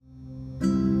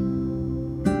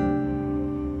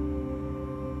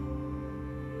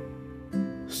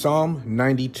Psalm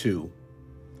 92,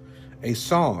 a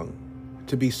song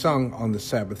to be sung on the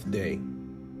Sabbath day.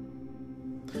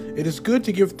 It is good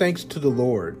to give thanks to the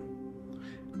Lord,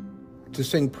 to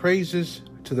sing praises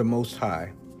to the Most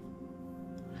High.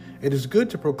 It is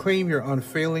good to proclaim your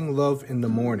unfailing love in the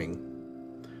morning,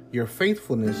 your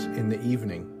faithfulness in the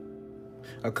evening,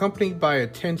 accompanied by a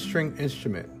 10-string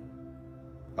instrument,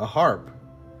 a harp,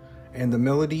 and the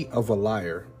melody of a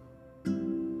lyre.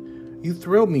 You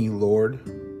thrill me, Lord,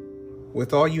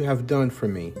 with all you have done for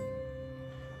me.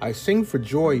 I sing for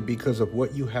joy because of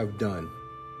what you have done.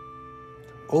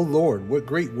 O Lord, what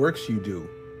great works you do,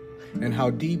 and how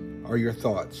deep are your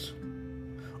thoughts.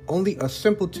 Only a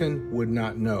simpleton would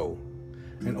not know,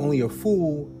 and only a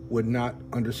fool would not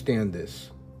understand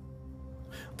this.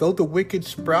 Though the wicked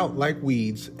sprout like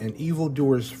weeds and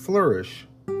evildoers flourish,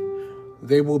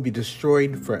 they will be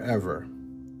destroyed forever.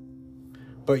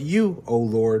 But you, O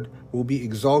Lord, will be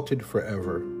exalted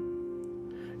forever.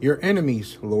 Your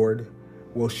enemies, Lord,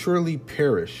 will surely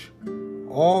perish.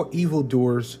 All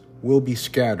evildoers will be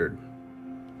scattered.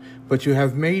 But you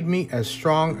have made me as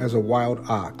strong as a wild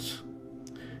ox.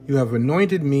 You have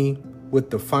anointed me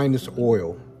with the finest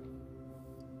oil.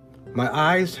 My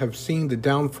eyes have seen the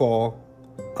downfall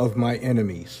of my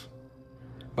enemies.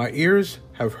 My ears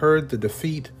have heard the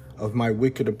defeat of my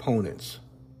wicked opponents.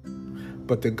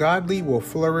 But the godly will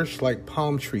flourish like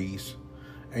palm trees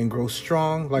and grow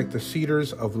strong like the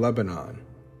cedars of Lebanon.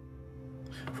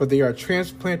 For they are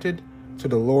transplanted to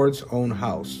the Lord's own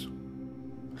house.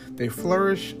 They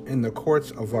flourish in the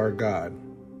courts of our God.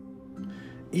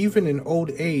 Even in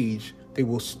old age, they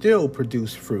will still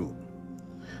produce fruit.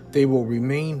 They will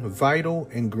remain vital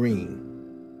and green.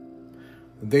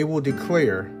 They will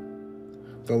declare,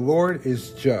 "The Lord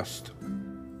is just.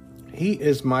 He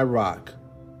is my rock.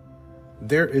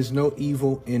 There is no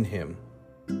evil in him."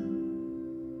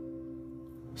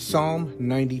 Psalm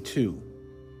 92,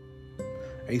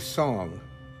 a song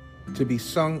to be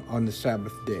sung on the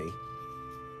Sabbath day.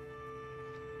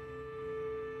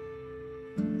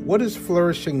 What does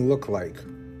flourishing look like?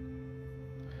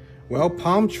 Well,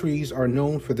 palm trees are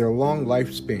known for their long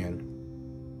lifespan.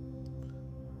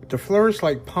 To flourish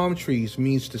like palm trees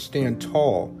means to stand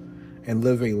tall and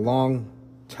live a long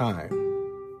time.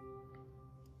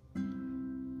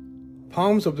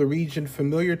 Palms of the region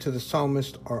familiar to the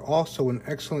psalmist are also an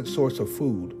excellent source of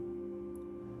food,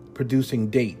 producing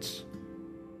dates.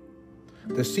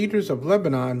 The cedars of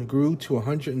Lebanon grew to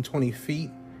 120 feet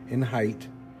in height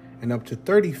and up to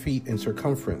 30 feet in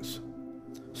circumference,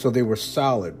 so they were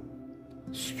solid,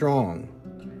 strong,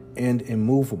 and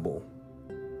immovable.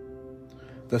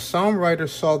 The psalm writer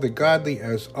saw the godly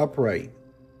as upright,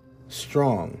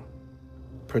 strong,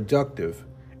 productive,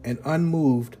 and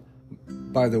unmoved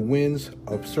by the winds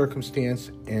of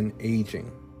circumstance and aging.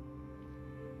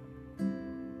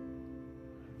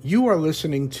 You are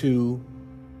listening to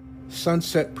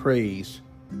Sunset Praise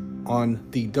on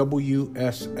the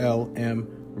WSLM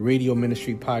Radio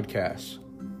Ministry Podcast,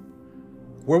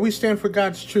 where we stand for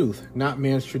God's truth, not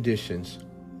man's traditions,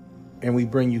 and we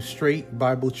bring you straight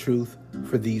Bible truth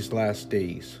for these last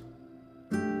days.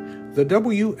 The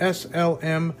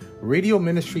WSLM Radio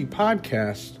Ministry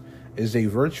Podcast is a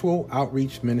virtual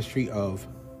outreach ministry of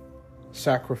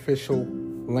Sacrificial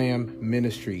Lamb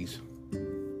Ministries.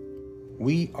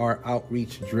 We are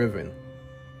outreach driven.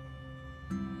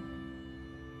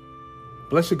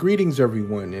 Blessed greetings,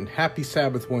 everyone, and happy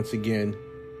Sabbath once again,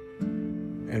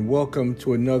 and welcome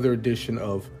to another edition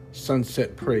of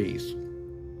Sunset Praise.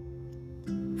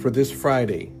 For this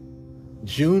Friday,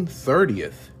 June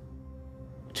 30th,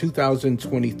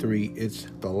 2023, it's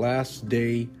the last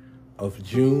day of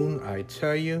June. I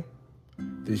tell you,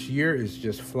 this year is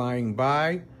just flying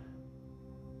by.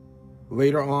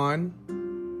 Later on,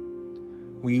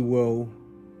 we will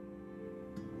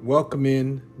welcome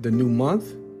in the new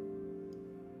month,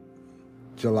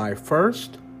 July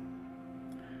 1st.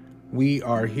 We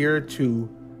are here to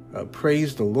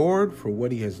praise the Lord for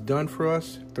what he has done for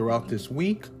us throughout this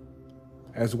week,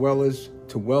 as well as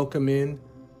to welcome in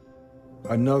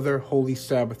another Holy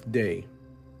Sabbath day.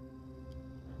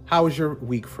 How was your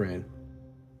week, friend?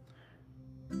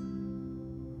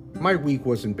 My week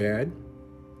wasn't bad,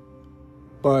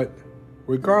 but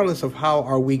regardless of how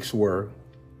our weeks were,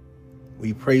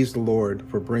 we praise the Lord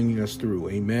for bringing us through.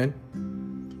 Amen.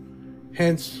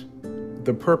 Hence,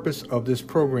 the purpose of this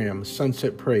program,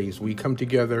 Sunset Praise. We come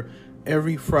together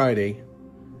every Friday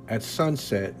at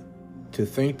sunset to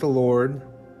thank the Lord,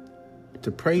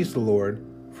 to praise the Lord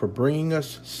for bringing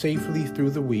us safely through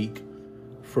the week,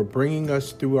 for bringing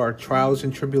us through our trials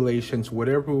and tribulations.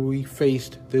 Whatever we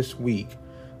faced this week,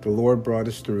 the Lord brought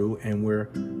us through, and we're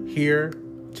here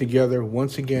together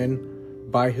once again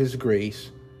by His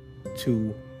grace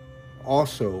to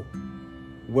also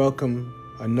welcome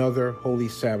another Holy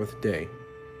Sabbath day.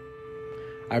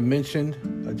 I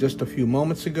mentioned just a few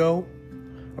moments ago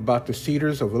about the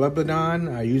Cedars of Lebanon.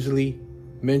 I usually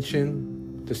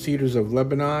mention the Cedars of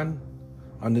Lebanon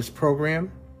on this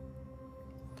program.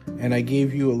 And I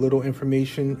gave you a little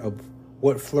information of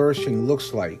what flourishing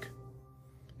looks like.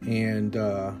 And,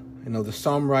 the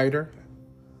psalm writer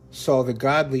saw the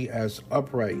godly as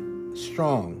upright,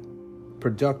 strong,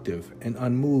 productive, and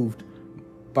unmoved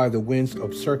by the winds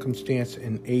of circumstance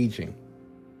and aging.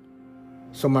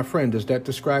 So, my friend, does that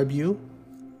describe you?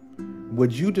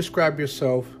 Would you describe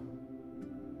yourself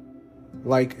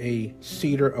like a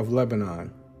cedar of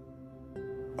Lebanon,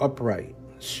 upright,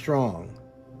 strong,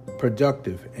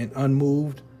 productive, and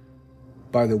unmoved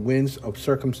by the winds of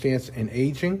circumstance and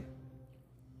aging?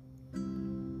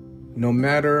 No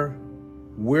matter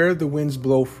where the winds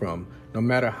blow from, no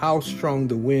matter how strong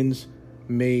the winds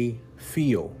may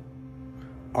feel,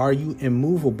 are you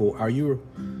immovable? Are you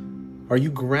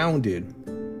grounded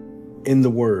in the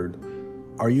Word?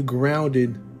 Are you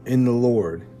grounded in the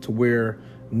Lord to where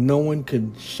no one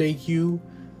could shake you,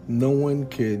 no one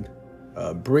could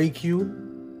break you?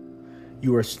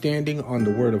 You are standing on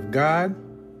the Word of God.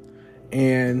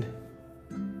 And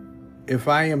if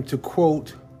I am to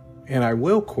quote, and I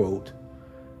will quote,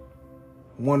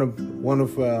 one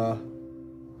of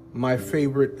my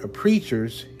favorite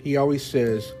preachers, he always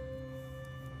says,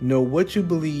 know what you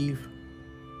believe,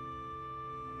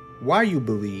 why you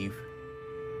believe,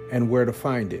 and where to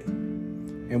find it.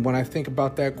 And when I think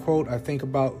about that quote, I think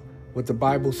about what the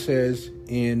Bible says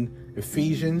in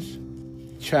Ephesians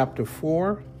chapter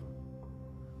 4,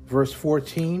 verse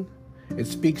 14. It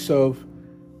speaks of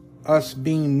us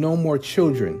being no more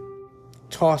children,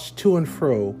 tossed to and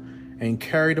fro and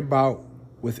carried about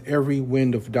with every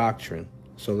wind of doctrine.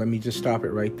 So let me just stop it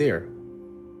right there.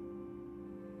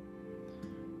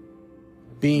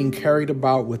 Being carried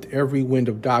about with every wind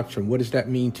of doctrine. What does that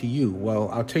mean to you? Well,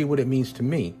 I'll tell you what it means to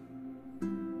me.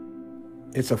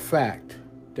 It's a fact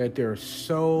that there are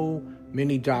so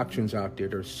many doctrines out there.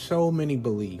 There's so many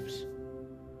beliefs.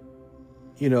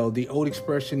 The old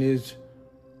expression is,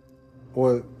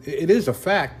 or it is a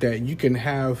fact that you can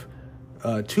have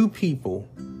two people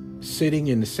sitting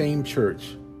in the same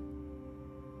church,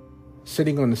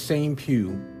 sitting on the same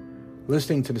pew,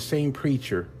 listening to the same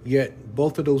preacher, yet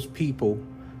both of those people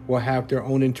will have their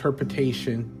own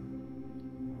interpretation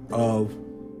of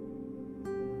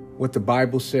what the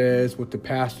Bible says, what the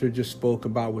pastor just spoke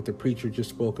about, what the preacher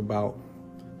just spoke about.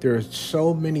 There are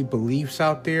so many beliefs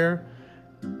out there.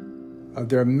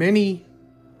 There are many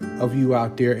of you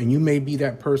out there, and you may be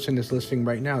that person that's listening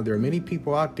right now. There are many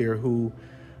people out there who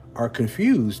are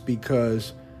confused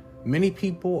because many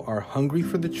people are hungry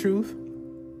for the truth.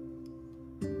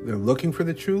 They're looking for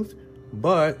the truth,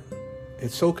 but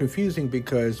it's so confusing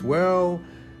because,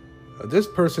 this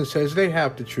person says they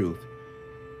have the truth.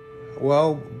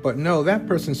 Well, but no, that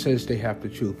person says they have the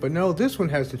truth. But no, this one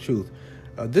has the truth.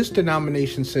 This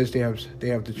denomination says they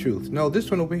have the truth. No,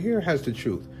 this one over here has the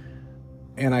truth.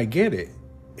 And I get it.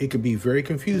 It could be very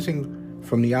confusing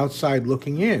from the outside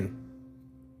looking in.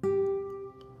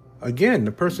 Again,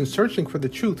 the person searching for the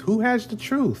truth, who has the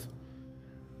truth?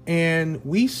 And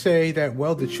we say that,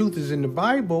 the truth is in the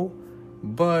Bible,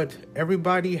 but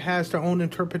everybody has their own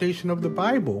interpretation of the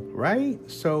Bible, right?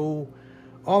 So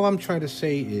all I'm trying to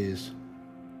say is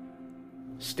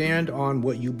stand on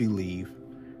what you believe.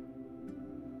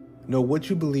 Know what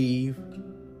you believe,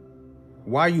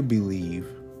 why you believe,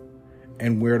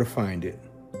 and where to find it.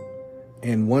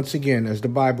 And once again, as the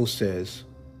Bible says,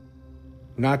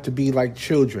 not to be like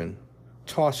children,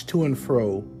 tossed to and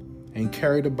fro and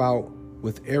carried about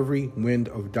with every wind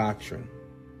of doctrine.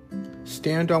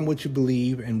 Stand on what you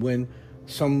believe, and when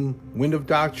some wind of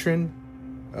doctrine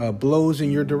blows in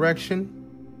your direction,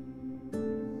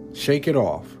 shake it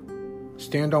off.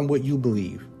 Stand on what you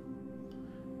believe.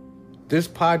 This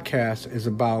podcast is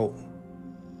about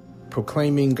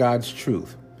proclaiming God's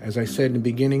truth. As I said in the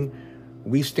beginning,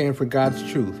 we stand for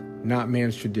God's truth, not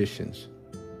man's traditions.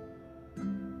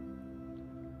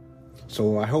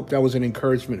 So I hope that was an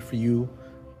encouragement for you.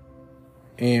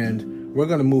 And we're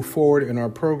going to move forward in our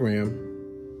program.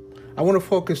 I want to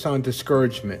focus on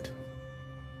discouragement.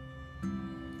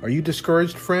 Are you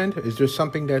discouraged, friend? Is there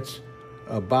something that's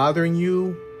bothering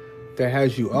you, that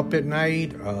has you up at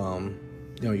night?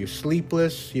 You're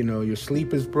sleepless. Your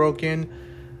sleep is broken.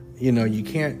 You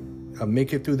can't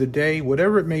make it through the day.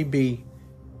 Whatever it may be,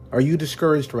 are you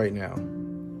discouraged right now?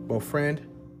 Well, friend,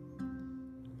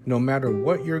 no matter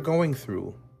what you're going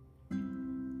through,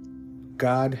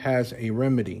 God has a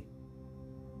remedy.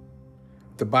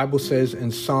 The Bible says in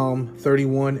Psalm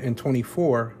 31 and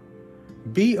 24,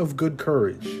 "Be of good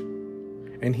courage,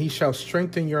 and he shall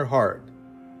strengthen your heart,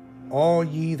 all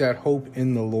ye that hope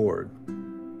in the Lord."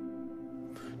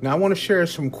 Now I want to share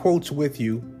some quotes with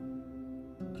you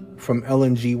from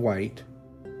Ellen G. White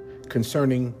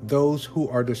concerning those who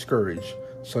are discouraged.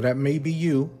 So that may be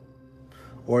you,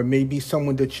 or it may be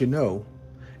someone that you know.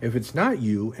 If it's not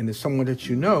you and it's someone that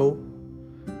you know,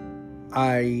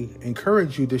 I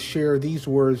encourage you to share these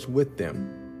words with them.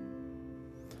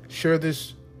 Share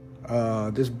this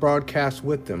broadcast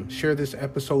with them. Share this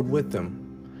episode with them.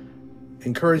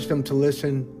 Encourage them to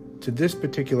listen to this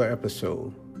particular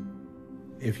episode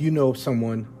if you know of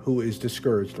someone who is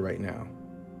discouraged right now.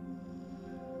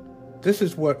 This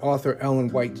is what author Ellen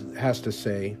White has to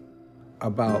say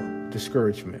about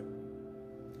discouragement.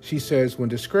 She says, "When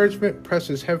discouragement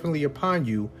presses heavily upon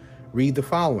you, read the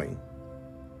following.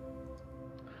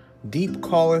 Deep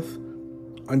calleth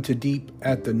unto deep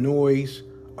at the noise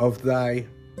of thy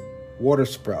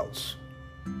waterspouts.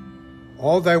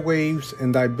 All thy waves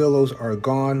and thy billows are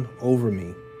gone over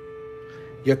me.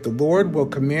 Yet the Lord will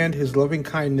command his loving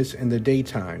kindness in the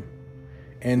daytime,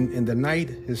 and in the night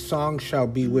his song shall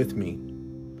be with me,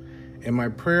 and my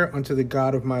prayer unto the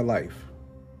God of my life.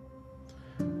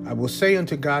 I will say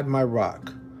unto God my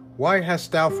rock, why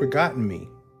hast thou forgotten me?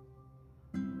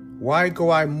 Why go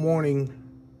I mourning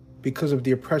because of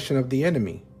the oppression of the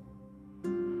enemy?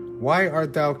 Why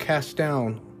art thou cast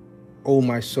down, O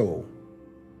my soul?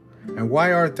 And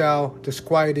why art thou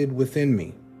disquieted within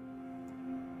me?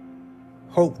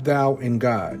 Hope thou in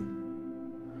God,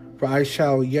 for I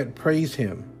shall yet praise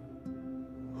him,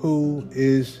 who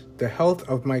is the health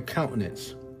of my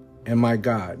countenance and my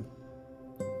God."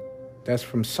 That's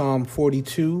from Psalm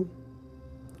 42,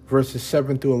 verses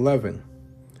 7 through 11.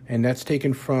 And that's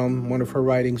taken from one of her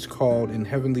writings called In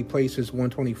Heavenly Places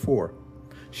 124.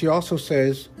 She also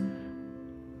says,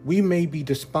 "We may be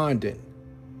despondent,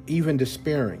 even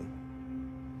despairing.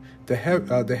 The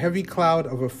heavy cloud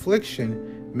of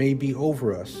affliction may be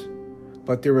over us,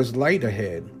 but there is light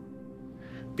ahead.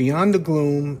 Beyond the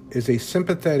gloom is a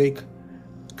sympathetic,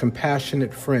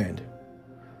 compassionate friend,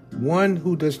 one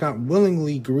who does not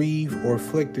willingly grieve or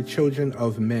afflict the children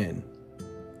of men."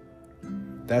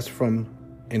 That's from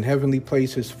In Heavenly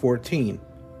Places 14.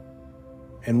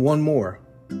 And one more.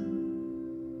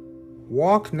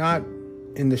 "Walk not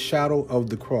in the shadow of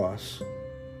the cross.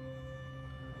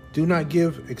 Do not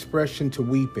give expression to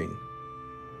weeping,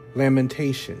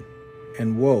 lamentation,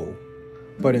 and woe,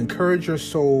 but encourage your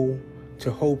soul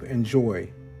to hope and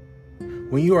joy.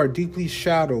 When you are deeply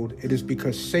shadowed, it is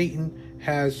because Satan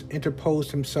has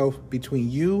interposed himself between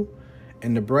you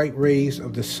and the bright rays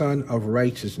of the Sun of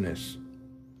Righteousness."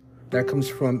 That comes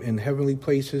from In Heavenly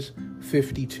Places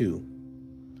 52.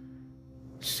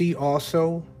 See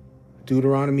also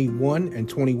Deuteronomy 1 and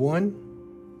 21,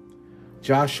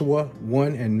 Joshua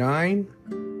 1 and 9,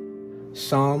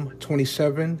 Psalm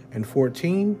 27 and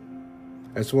 14,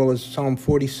 as well as Psalm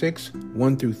 46,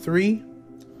 1 through 3,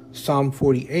 Psalm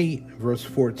 48, verse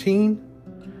 14,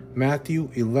 Matthew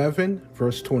 11,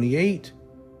 verse 28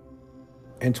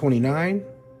 and 29,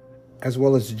 as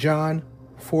well as John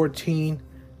 14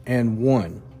 and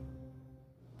 1.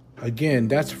 Again,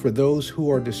 that's for those who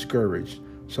are discouraged.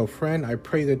 So friend, I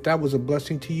pray that that was a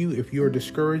blessing to you. If you are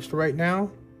discouraged right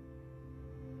now,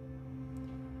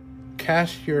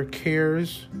 cast your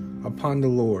cares upon the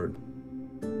Lord,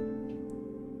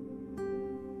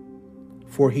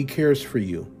 for he cares for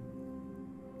you.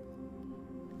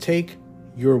 Take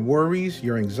your worries,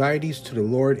 your anxieties to the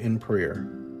Lord in prayer.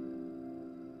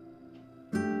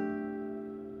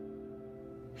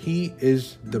 He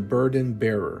is the burden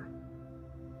bearer.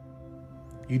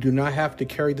 You do not have to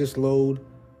carry this load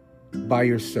by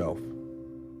yourself.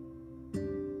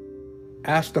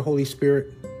 Ask the Holy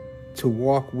Spirit to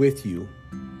walk with you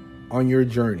on your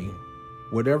journey,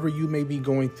 whatever you may be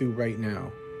going through right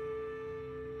now.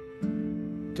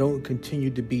 Don't continue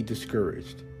to be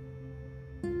discouraged.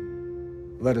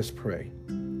 Let us pray.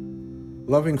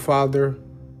 Loving Father,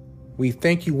 we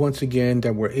thank you once again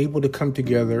that we're able to come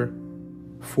together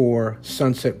for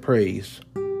Sunset Praise.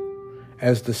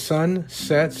 As the sun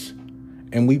sets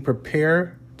and we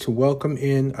prepare to welcome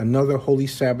in another Holy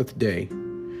Sabbath day,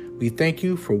 we thank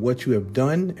you for what you have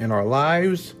done in our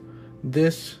lives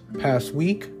this past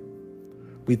week.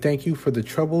 We thank you for the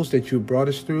troubles that you brought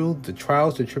us through, the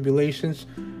trials, the tribulations,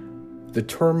 the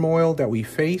turmoil that we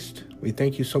faced. We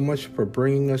thank you so much for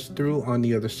bringing us through on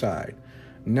the other side.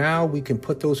 Now we can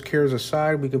put those cares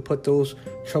aside, we can put those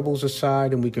troubles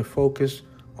aside, and we can focus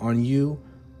on you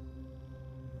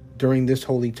during this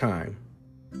holy time.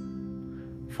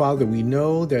 Father, we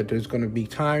know that there's going to be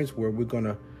times where we're going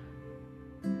to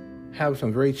have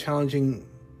some very challenging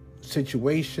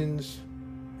situations,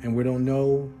 and we don't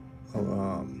know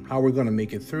how we're going to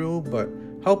make it through, but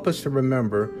help us to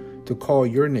remember to call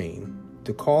your name,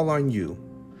 to call on you,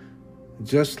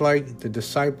 just like the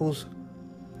disciples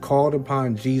called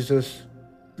upon Jesus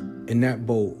in that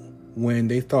boat when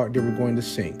they thought they were going to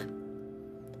sink.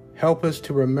 Help us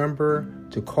to remember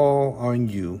to call on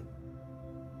you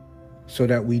so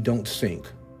that we don't sink.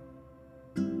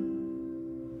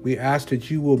 We ask that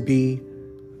you will be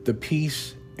the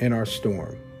peace in our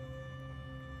storm.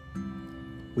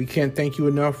 We can't thank you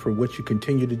enough for what you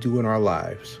continue to do in our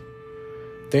lives.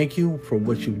 Thank you for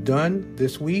what you've done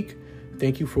this week.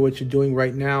 Thank you for what you're doing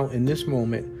right now in this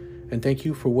moment. And thank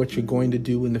you for what you're going to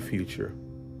do in the future.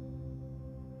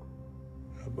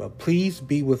 Please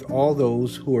be with all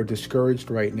those who are discouraged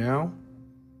right now,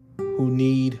 who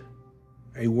need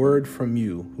a word from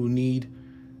you, who need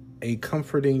a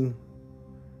comforting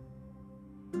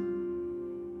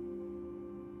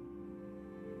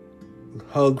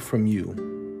hug from you.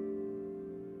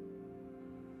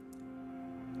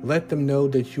 Let them know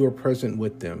that you are present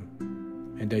with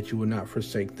them and that you will not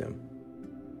forsake them.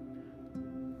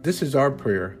 This is our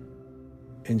prayer.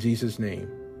 In Jesus'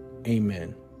 name,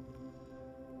 amen.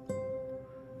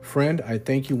 Friend, I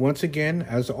thank you once again,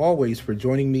 as always, for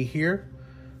joining me here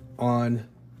on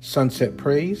Sunset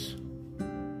Praise.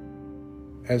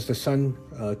 As the sun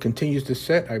continues to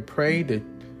set, I pray that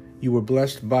you were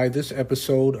blessed by this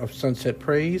episode of Sunset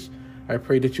Praise. I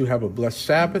pray that you have a blessed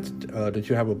Sabbath, that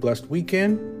you have a blessed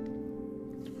weekend.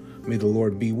 May the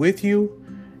Lord be with you.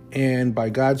 And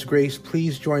by God's grace,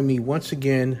 please join me once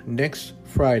again next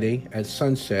Friday at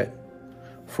sunset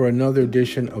for another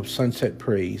edition of Sunset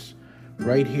Praise,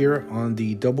 right here on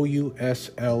the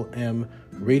WSLM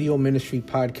Radio Ministry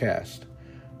Podcast,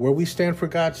 where we stand for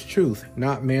God's truth,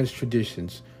 not man's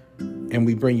traditions, and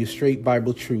we bring you straight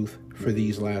Bible truth for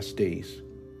these last days.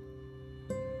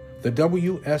 The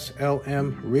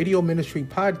WSLM Radio Ministry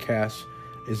Podcast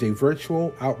is a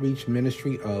virtual outreach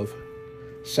ministry of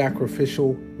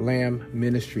Sacrificial Lamb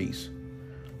Ministries.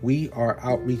 We are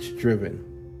outreach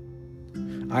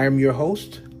driven. I am your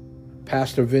host,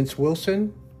 Pastor Vince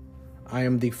Wilson. I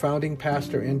am the founding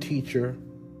pastor and teacher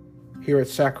here at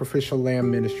Sacrificial Lamb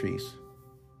Ministries.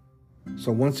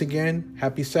 So once again,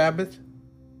 happy Sabbath.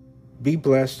 Be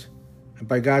blessed. And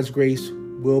by God's grace,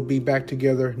 we'll be back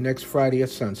together next Friday at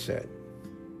sunset.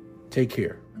 Take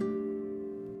care.